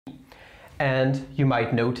And you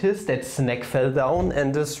might notice that Snack fell down,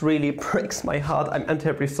 and this really breaks my heart. I'm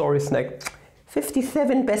terribly sorry, Snack.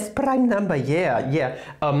 57 best prime number, yeah.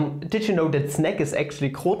 Did you know that Snack is actually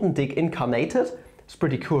Grothendieck incarnated? It's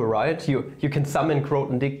pretty cool, right? You can summon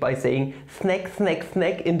Grothendieck by saying snack, snack,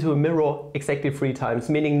 snack into a mirror exactly 3 times,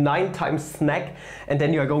 meaning 9 times snack, and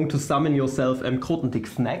then you are going to summon yourself Grothendieck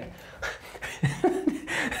snack.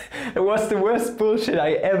 It was the worst bullshit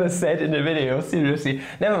I ever said in a video, seriously.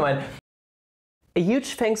 Never mind. A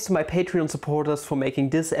huge thanks to my Patreon supporters for making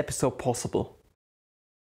this episode possible.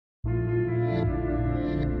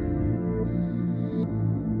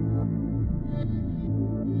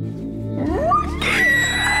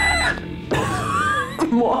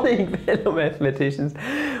 Good morning, fellow mathematicians.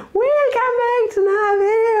 Welcome back to another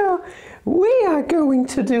video. We are going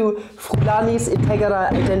to do Frullani's integral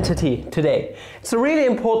identity today. It's a really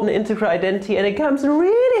important integral identity, and it comes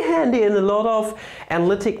really handy in a lot of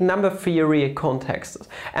analytic number theory contexts.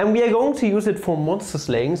 And we are going to use it for monster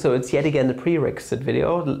slaying, so it's yet again a prerequisite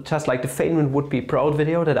video, just like the Feynman would be proud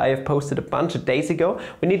video that I have posted a bunch of days ago.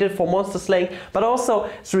 We need it for monster slaying, but also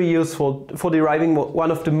it's really useful for deriving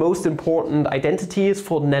one of the most important identities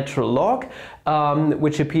for the natural log,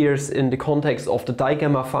 which appears in the context of the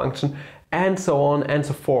digamma function, and so on and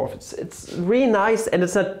so forth. It's really nice, and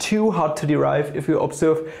it's not too hard to derive if you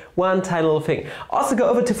observe one tiny little thing. Also go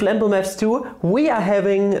over to Flammable Maths 2. We are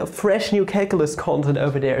having fresh new calculus content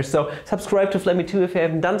over there, so subscribe to Flammy 2 if you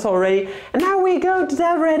haven't done so already. And now we're going to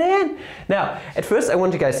dive right in. Now, at first I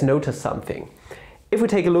want you guys to notice something. If we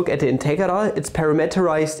take a look at the integral, it's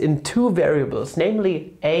parameterized in 2 variables,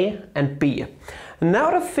 namely a and b.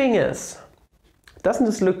 Now the thing is, doesn't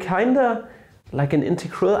this look kinda like an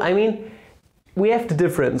integral? I mean, we have the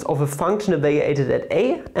difference of a function evaluated at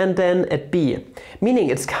a and then at b, meaning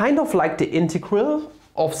it's kind of like the integral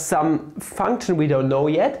of some function we don't know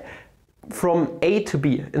yet from a to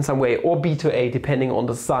b in some way, or b to a depending on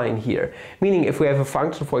the sign here. Meaning if we have a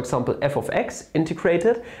function, for example f of x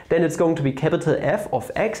integrated, then it's going to be capital F of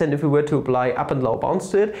x, and if we were to apply up and lower bounds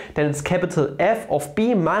to it, then it's capital F of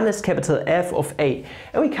b minus capital F of a.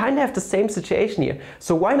 And we kind of have the same situation here.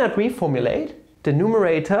 So why not reformulate the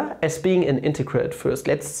numerator as being an integral at first?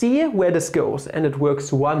 Let's see where this goes, and it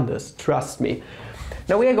works wonders, trust me.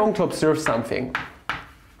 Now we are going to observe something.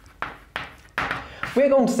 We are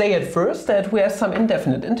going to say at first that we have some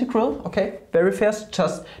indefinite integral, okay, very fast,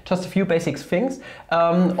 just a few basic things,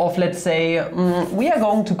 of, let's say, we are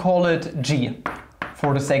going to call it g,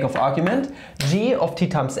 for the sake of argument, g of t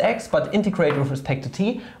times x, but integrate with respect to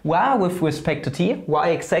t. Why with respect to t?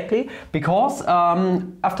 Why exactly? Because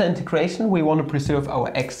after integration we want to preserve our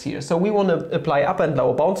x here, so we want to apply upper and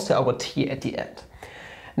lower bounds to our t at the end.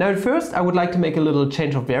 Now at first I would like to make a little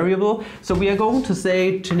change of variable, so we are going to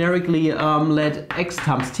say generically let x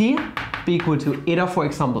times t be equal to eta, for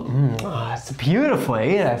example. It's a beautiful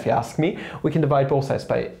eta if you ask me. We can divide both sides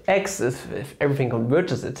by x if everything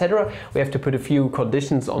converges, etc. We have to put a few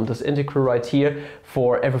conditions on this integral right here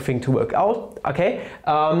for everything to work out, okay?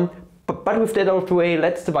 But with that out of the way,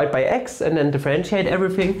 let's divide by x and then differentiate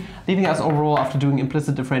everything, leaving us overall, after doing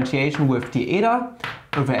implicit differentiation, with the eta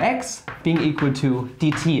over x being equal to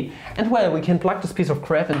dt. And well, we can plug this piece of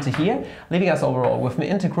crap into here, leaving us overall with an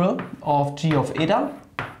integral of g of eta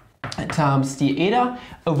times the eta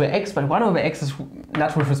over x, but 1 over x is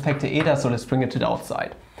not with respect to eta, so let's bring it to the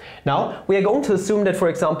outside. Now, we are going to assume that, for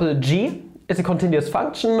example, g is a continuous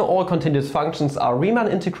function. All continuous functions are Riemann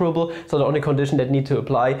integrable, so the only condition that need to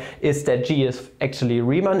apply is that g is actually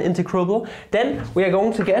Riemann integrable. Then we are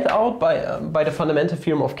going to get out by the fundamental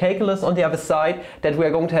theorem of calculus on the other side that we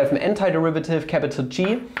are going to have an antiderivative capital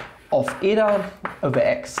G of eta over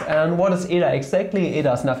x. And what is eta exactly?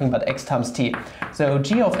 Eta is nothing but x times t. So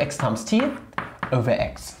g of x times t over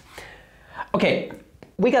x. Okay.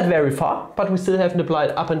 We got very far, but we still haven't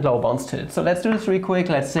applied up and lower bounds to it. So let's do this really quick.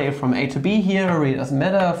 Let's say from a to b here, really doesn't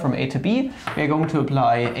matter. From a to b, we are going to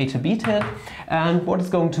apply a to b to it. And what is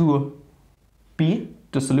going to be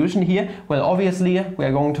the solution here? Well, obviously, we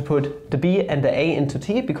are going to put the b and the a into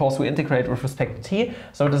t because we integrate with respect to t.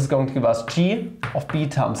 So this is going to give us g of b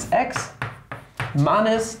times x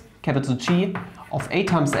minus capital G of a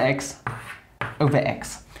times x over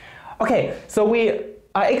x. Okay, so we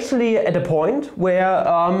are actually at a point where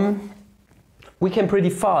we can pretty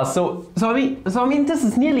fast. So I mean, this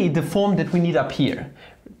is nearly the form that we need up here.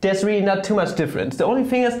 There's really not too much difference. The only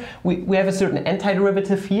thing is we have a certain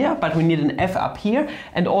antiderivative here, but we need an f up here,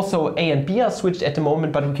 and also a and b are switched at the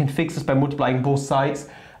moment, but we can fix this by multiplying both sides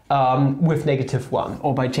with -1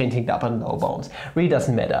 or by changing the upper and lower bounds. Really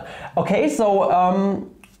doesn't matter. Okay, so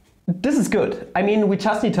this is good. I mean, we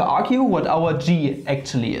just need to argue what our g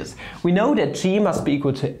actually is. We know that g must be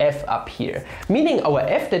equal to f up here, meaning our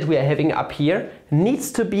f that we are having up here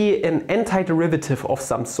needs to be an antiderivative of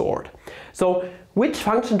some sort. So which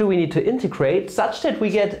function do we need to integrate such that we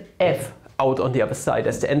get f out on the other side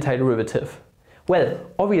as the antiderivative? Well,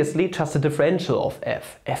 obviously just the differential of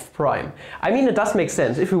f prime. I mean, it does make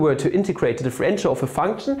sense. If we were to integrate the differential of a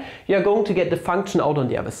function, you are going to get the function out on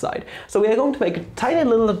the other side. So we are going to make a tiny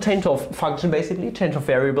little change of function, basically, change of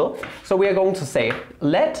variable. So we are going to say,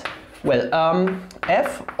 let,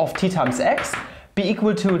 f of t times x be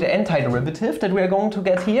equal to the antiderivative that we are going to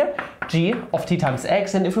get here, g of t times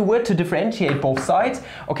x. And if we were to differentiate both sides,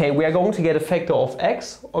 okay, we are going to get a factor of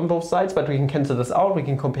x on both sides, but we can cancel this out, we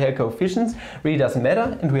can compare coefficients, really doesn't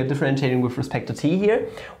matter, and we are differentiating with respect to t here.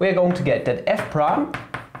 We are going to get that f prime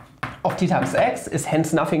of t times x is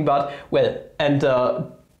hence nothing but,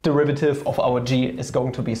 derivative of our g is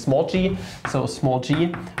going to be small g, so small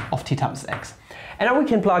g of t times x. And now we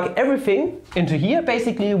can plug everything into here.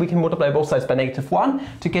 Basically, we can multiply both sides by -1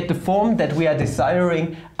 to get the form that we are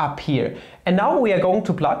desiring up here. And now we are going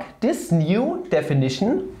to plug this new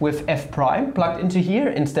definition with f prime plugged into here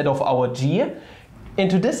instead of our g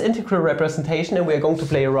into this integral representation, and we are going to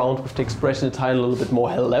play around with the expression a tiny little bit more.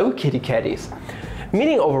 Hello, kitty catties.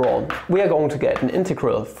 Meaning overall, we are going to get an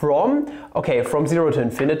integral from 0 to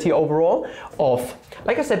infinity overall of,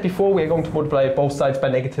 like I said before, we are going to multiply both sides by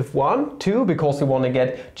 -1, 2, because we want to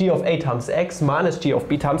get g of a times x minus g of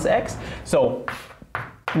b times x. So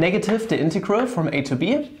negative the integral from a to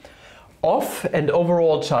b of, and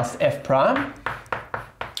overall just f prime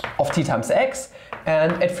of t times x.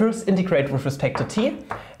 And at first integrate with respect to t,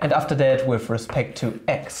 and after that with respect to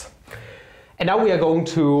x. And now we are going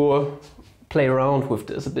to play around with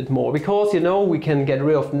this a bit more, because you know we can get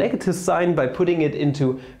rid of the negative sign by putting it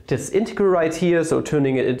into this integral right here, so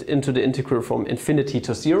turning it into the integral from infinity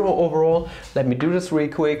to 0 overall. Let me do this really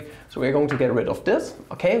quick. So we're going to get rid of this.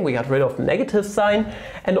 Okay, we got rid of the negative sign,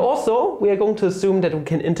 and also we are going to assume that we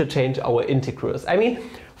can interchange our integrals. I mean,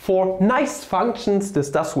 for nice functions, this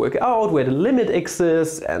does work out, where the limit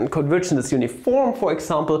exists and convergence is uniform, for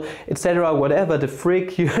example, etc. Whatever the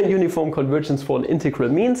frick uniform convergence for an integral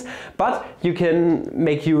means. But you can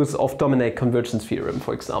make use of dominant convergence theorem,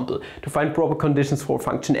 for example, to find proper conditions for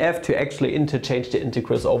function f to actually interchange the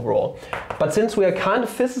integrals overall. But since we are kind of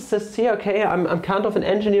physicists here, okay, I'm kind of an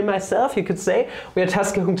engineer myself, you could say, we are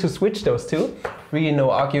just going to switch those two. Really no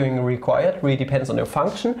arguing required, really depends on your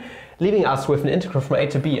function, leaving us with an integral from a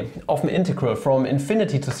to b of an integral from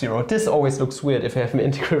infinity to 0. This always looks weird if you have an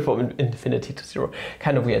integral from infinity to 0.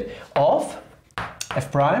 Kind of weird. Of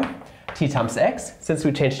f prime t times x. Since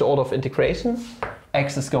we changed the order of integration,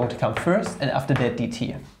 x is going to come first, and after that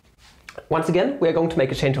dt. Once again, we are going to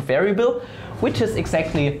make a change of variable, which is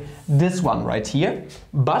exactly this one right here.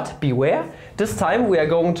 But beware, this time we are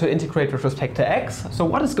going to integrate with respect to x. So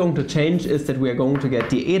what is going to change is that we are going to get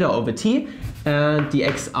the eta over t and the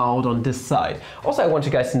x out on this side. Also, I want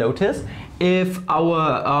you guys to notice, if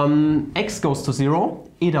our x goes to 0,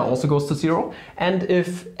 eta also goes to 0. And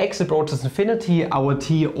if x approaches infinity, our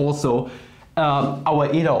t also our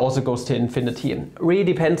eta also goes to infinity. Really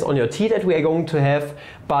depends on your t that we are going to have,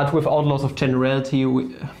 but without loss of generality,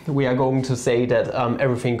 we are going to say that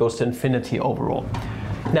everything goes to infinity overall.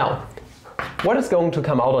 Now, what is going to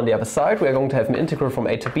come out on the other side? We are going to have an integral from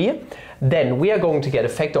a to b. Then we are going to get a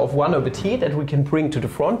factor of 1 over t that we can bring to the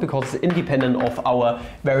front because it's independent of our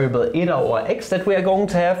variable eta or x that we are going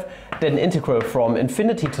to have. Then integral from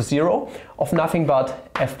infinity to 0 of nothing but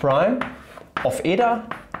f prime of eta,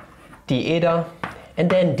 d eta, and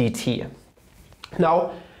then dt.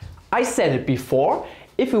 Now, I said it before,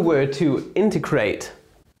 if we were to integrate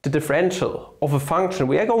the differential of a function,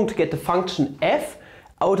 we are going to get the function f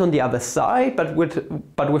out on the other side, but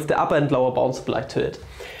with the upper and lower bounds applied to it.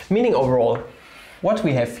 Meaning overall, what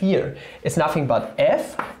we have here is nothing but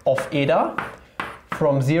f of eta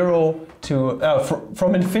from 0 to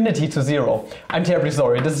from infinity to 0. I'm terribly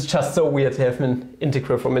sorry, this is just so weird to have an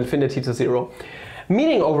integral from infinity to 0.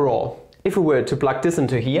 Meaning overall, if we were to plug this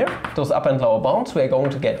into here, those upper and lower bounds, we are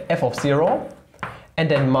going to get f of 0 and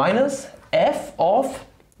then minus f of,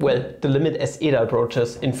 well, the limit as eta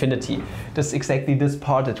approaches infinity. This is exactly this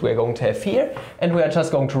part that we're going to have here, and we are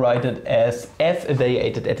just going to write it as f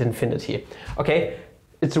evaluated at infinity. Okay,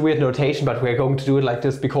 it's a weird notation, but we're going to do it like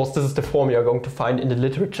this because this is the form you're going to find in the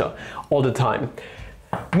literature all the time.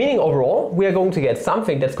 Meaning overall, we are going to get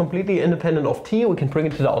something that's completely independent of t. We can bring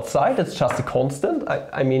it to the outside. It's just a constant.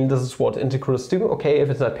 I mean, this is what integrals do. Okay, if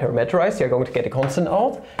it's not parameterized, you're going to get a constant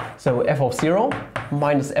out. So f of 0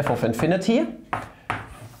 minus f of infinity.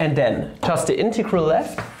 and then just the integral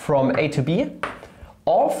left from a to b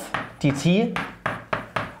of dt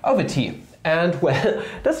over t. And well,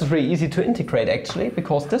 this is really easy to integrate actually,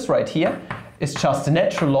 because this right here is just the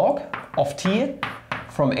natural log of t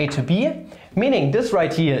from a to b, meaning this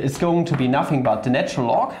right here is going to be nothing but the natural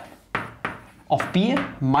log of b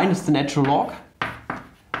minus the natural log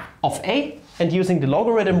of a, and using the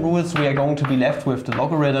logarithm rules we are going to be left with the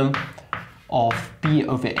logarithm of b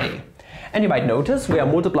over a. And you might notice we are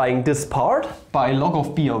multiplying this part by log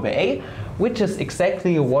of b over a, which is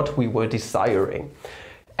exactly what we were desiring.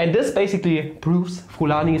 And this basically proves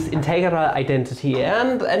Frullani's integral identity,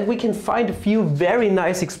 and we can find a few very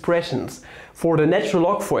nice expressions for the natural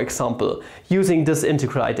log, for example, using this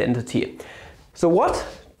integral identity. So what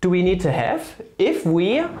do we need to have if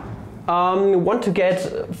we want to get,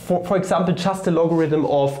 for example, just the logarithm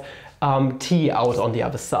of t out on the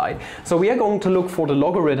other side? So we are going to look for the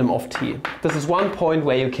logarithm of t. This is one point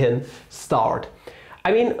where you can start.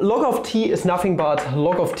 I mean, log of t is nothing but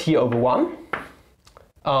log of t over 1.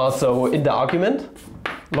 So in the argument,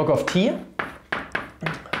 log of t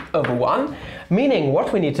over 1, meaning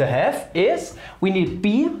what we need to have is we need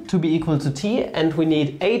b to be equal to t and we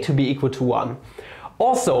need a to be equal to 1.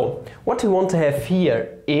 Also, what we want to have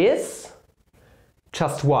here is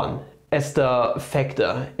just 1 as the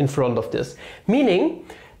factor in front of this, meaning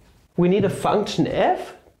we need a function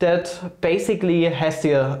f that basically has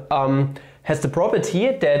the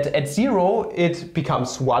property that at 0 it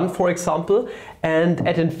becomes 1, for example, and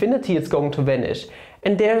at infinity it's going to vanish.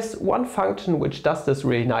 And there's one function which does this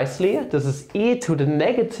really nicely. This is e to the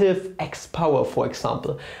negative x power, for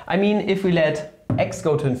example. I mean, if we let x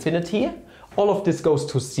go to infinity, all of this goes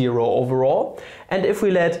to 0 overall. And if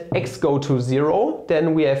we let x go to 0,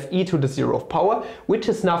 then we have e to the 0th power, which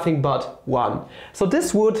is nothing but 1. So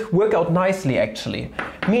this would work out nicely actually.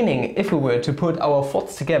 Meaning, if we were to put our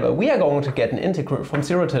thoughts together, we are going to get an integral from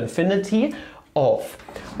 0 to infinity of,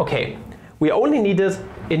 okay, we only need it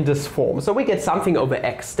in this form. So we get something over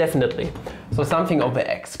x, definitely. So something over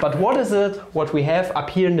x. But what is it, what we have up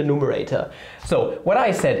here in the numerator? So what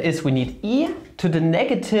I said is we need e to the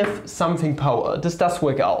negative something power. This does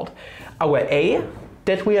work out. Our a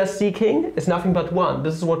that we are seeking is nothing but 1.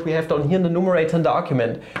 This is what we have down here in the numerator and the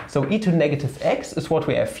argument. So e to the negative x is what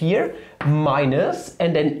we have here, minus,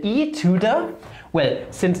 and then e to the, well,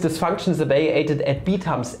 since this function is evaluated at b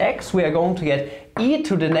times x, we are going to get e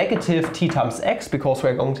to the negative t times x, because we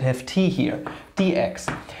are going to have t here,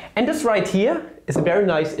 dx. And this right here is a very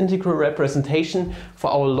nice integral representation for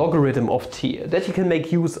our logarithm of t that you can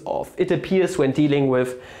make use of. It appears when dealing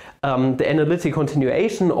with the analytic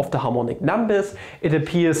continuation of the harmonic numbers. It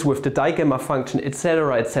appears with the digamma function,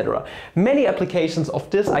 etc., etc. Many applications of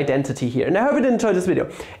this identity here. And I hope you did enjoy this video.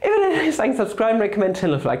 If you did, like, subscribe, recommend,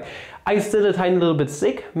 channel like. I'm still a tiny little bit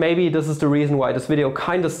sick. Maybe this is the reason why this video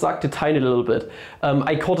kind of sucked a tiny little bit.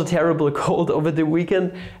 I caught a terrible cold over the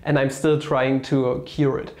weekend and I'm still trying to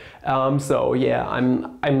cure it. So yeah,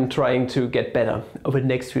 I'm trying to get better over the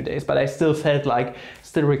next few days, but I still felt like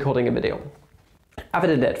still recording a video. Other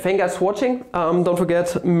than that, thank you guys for watching. Don't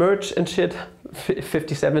forget merch and shit.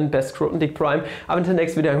 57 best Croton Dig Prime. Up until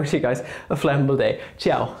next video, I wish you guys a flammable day.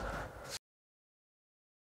 Ciao.